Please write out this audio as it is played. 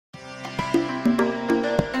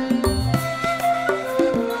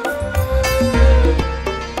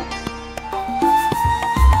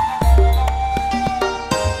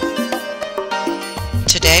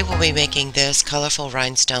be making this colorful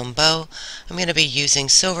rhinestone bow, I'm going to be using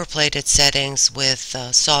silver-plated settings with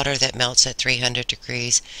solder that melts at 300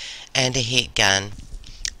 degrees and a heat gun.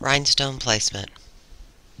 Rhinestone placement.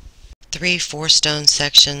 3 4-stone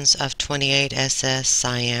sections of 28 SS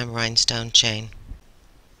Siam rhinestone chain.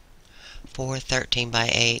 4 13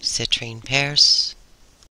 by 8 citrine pears.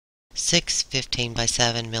 6 15 by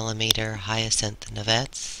 7 millimeter hyacinth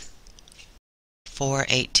navettes. 4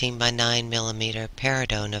 18 by 9 millimeter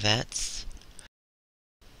Peridot navettes.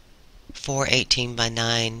 4 18 by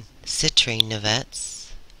 9 citrine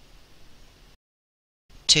navettes.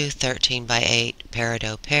 2 13 by 8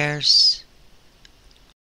 Peridot pears.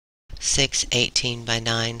 6 18 by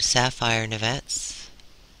 9 Sapphire navettes.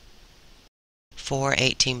 4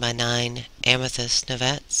 18 by 9 Amethyst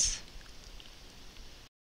navettes.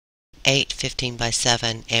 8 15 by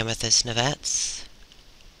 7 Amethyst navettes.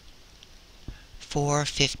 4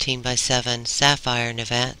 15 by 7 Sapphire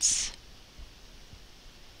navettes.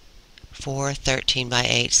 4 13 by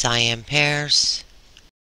 8 Siam pears.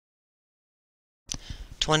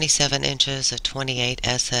 27 inches of 28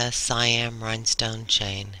 SS Siam rhinestone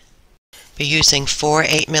chain. Be using 4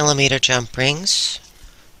 8mm jump rings,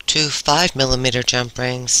 2 5mm jump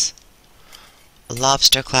rings, a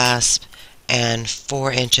lobster clasp, and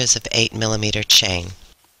 4 inches of 8mm chain.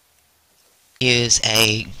 Use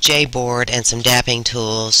a J-board and some dapping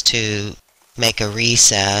tools to make a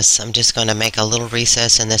recess. I'm just going to make a little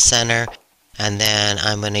recess in the center, and then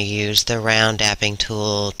I'm going to use the round dapping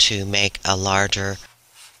tool to make a larger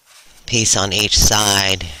piece on each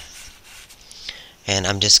side. And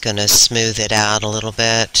I'm just going to smooth it out a little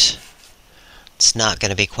bit. It's not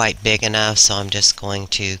going to be quite big enough, so I'm just going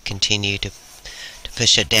to continue to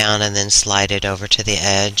push it down and then slide it over to the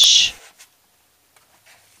edge.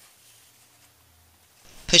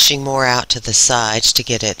 Pushing more out to the sides to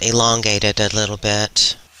get it elongated a little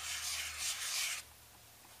bit.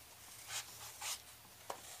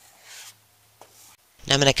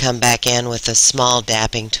 Now I'm going to come back in with a small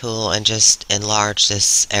dapping tool and just enlarge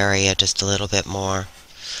this area just a little bit more.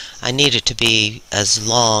 I need it to be as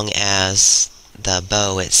long as the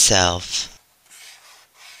bow itself.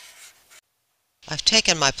 I've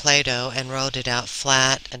taken my Play-Doh and rolled it out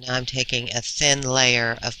flat, and now I'm taking a thin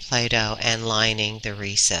layer of Play-Doh and lining the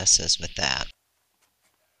recesses with that.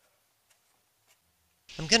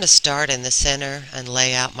 I'm going to start in the center and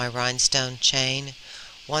lay out my rhinestone chain.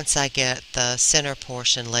 Once I get the center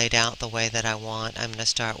portion laid out the way that I want, I'm going to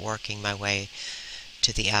start working my way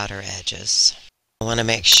to the outer edges. I want to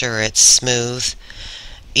make sure it's smooth,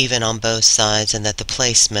 even on both sides, and that the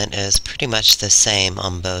placement is pretty much the same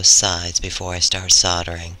on both sides before I start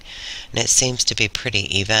soldering. And it seems to be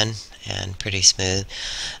pretty even and pretty smooth.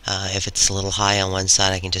 If it's a little high on one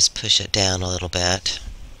side, I can just push it down a little bit.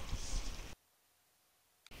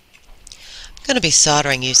 I'm going to be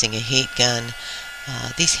soldering using a heat gun.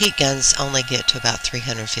 These heat guns only get to about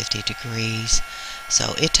 350 degrees,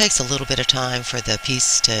 so it takes a little bit of time for the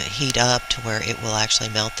piece to heat up to where it will actually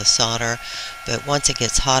melt the solder, but once it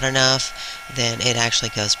gets hot enough, then it actually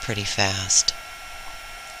goes pretty fast.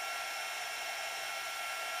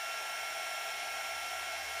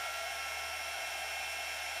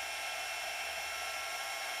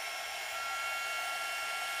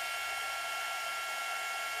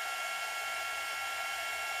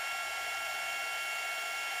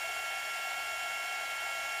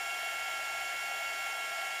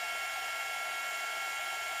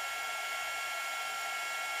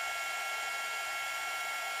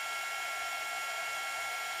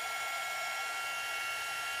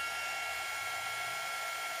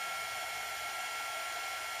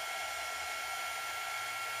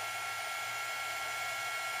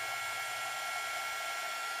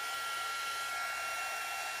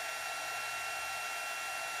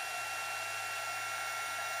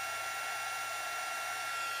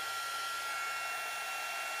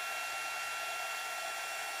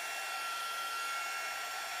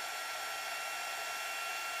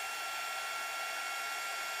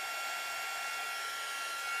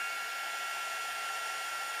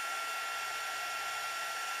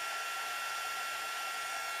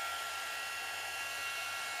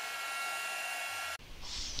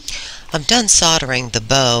 I'm done soldering the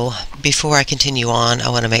bow. Before I continue on, I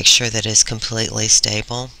want to make sure that it's completely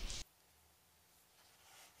stable.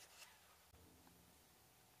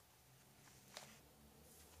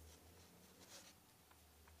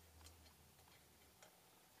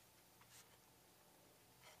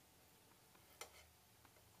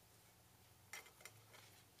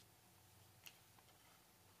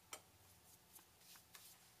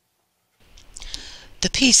 The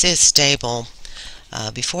piece is stable.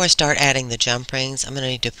 Before I start adding the jump rings, I'm going to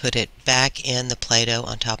need to put it back in the Play-Doh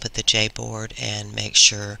on top of the J-board and make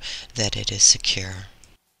sure that it is secure.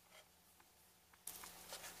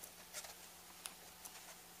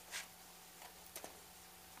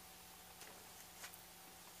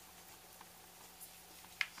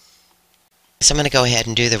 So I'm going to go ahead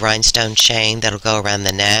and do the rhinestone chain that'll go around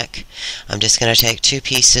the neck. I'm just going to take two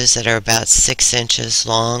pieces that are about 6 inches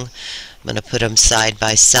long. I'm going to put them side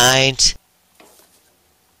by side.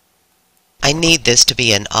 I need this to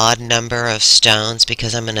be an odd number of stones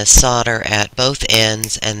because I'm going to solder at both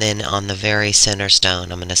ends, and then on the very center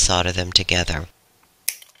stone I'm going to solder them together.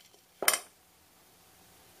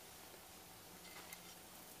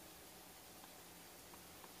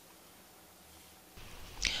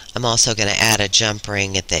 I'm also going to add a jump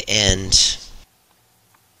ring at the end.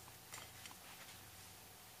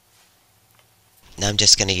 Now I'm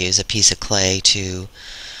just going to use a piece of clay to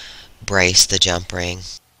brace the jump ring.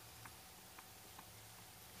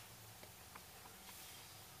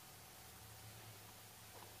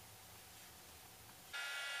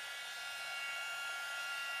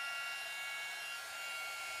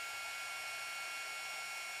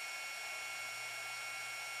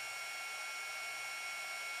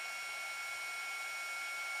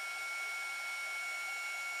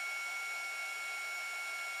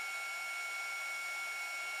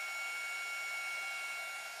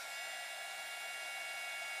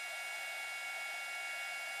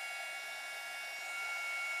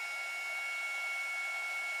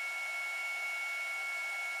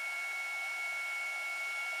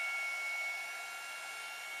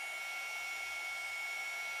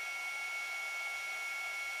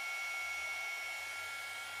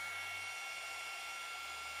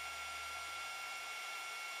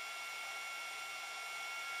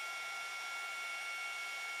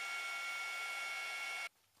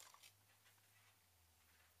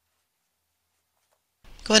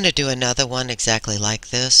 Going to do another one exactly like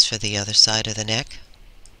this for the other side of the neck.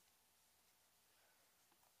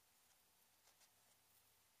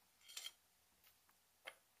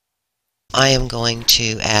 I am going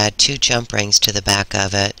to add 2 jump rings to the back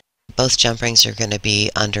of it. Both jump rings are going to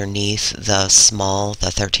be underneath the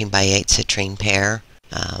 13 by 8 citrine pear.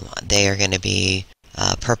 They are going to be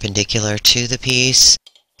perpendicular to the piece,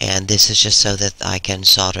 and this is just so that I can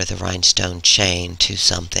solder the rhinestone chain to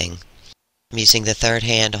something. I'm using the third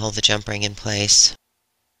hand to hold the jump ring in place.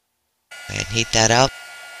 Go ahead and heat that up.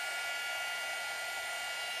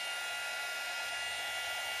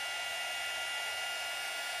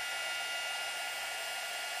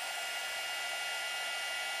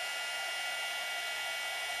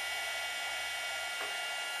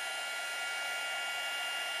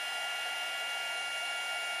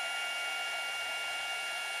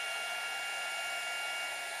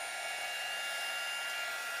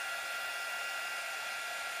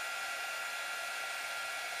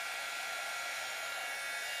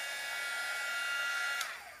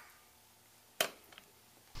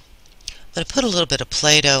 I'm going to put a little bit of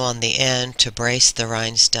Play-Doh on the end to brace the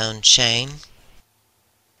rhinestone chain.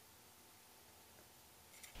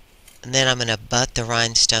 And then I'm going to butt the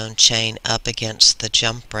rhinestone chain up against the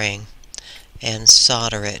jump ring and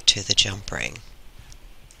solder it to the jump ring.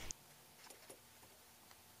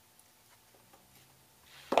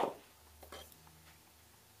 And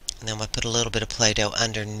then we'll put a little bit of Play-Doh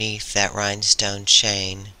underneath that rhinestone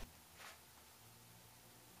chain.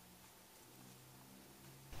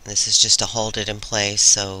 This is just to hold it in place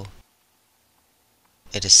so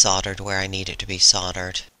it is soldered where I need it to be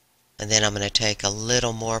soldered. And then I'm going to take a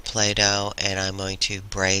little more Play-Doh and I'm going to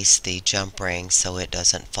brace the jump ring so it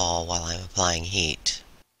doesn't fall while I'm applying heat.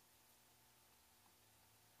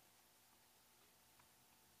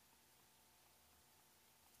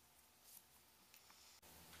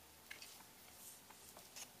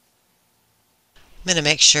 I'm going to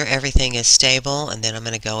make sure everything is stable, and then I'm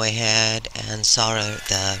going to go ahead and solder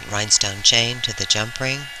the rhinestone chain to the jump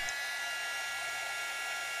ring.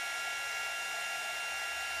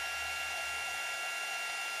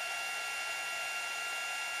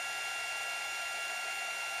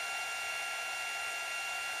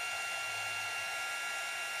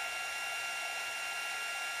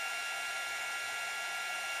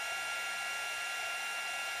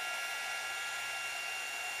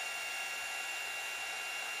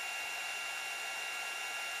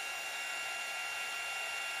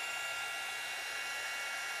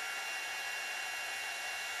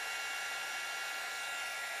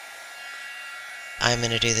 I'm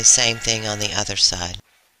going to do the same thing on the other side.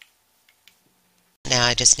 Now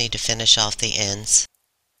I just need to finish off the ends.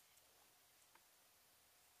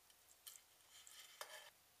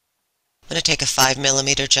 I'm going to take a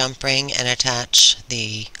 5mm jump ring and attach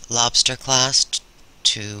the lobster clasp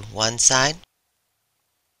to one side.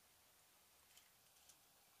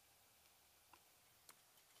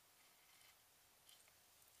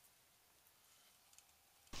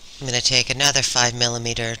 I'm going to take another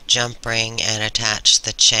 5mm jump ring and attach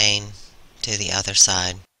the chain to the other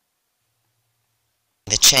side.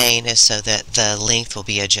 The chain is so that the length will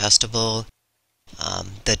be adjustable.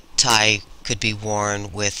 The tie could be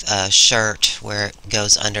worn with a shirt where it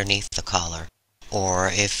goes underneath the collar. Or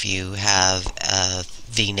if you have a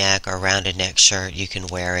V-neck or rounded neck shirt, you can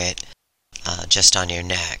wear it just on your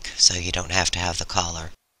neck, so you don't have to have the collar.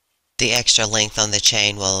 The extra length on the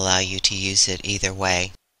chain will allow you to use it either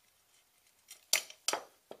way.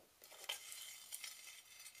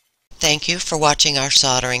 Thank you for watching our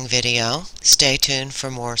soldering video. Stay tuned for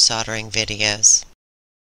more soldering videos.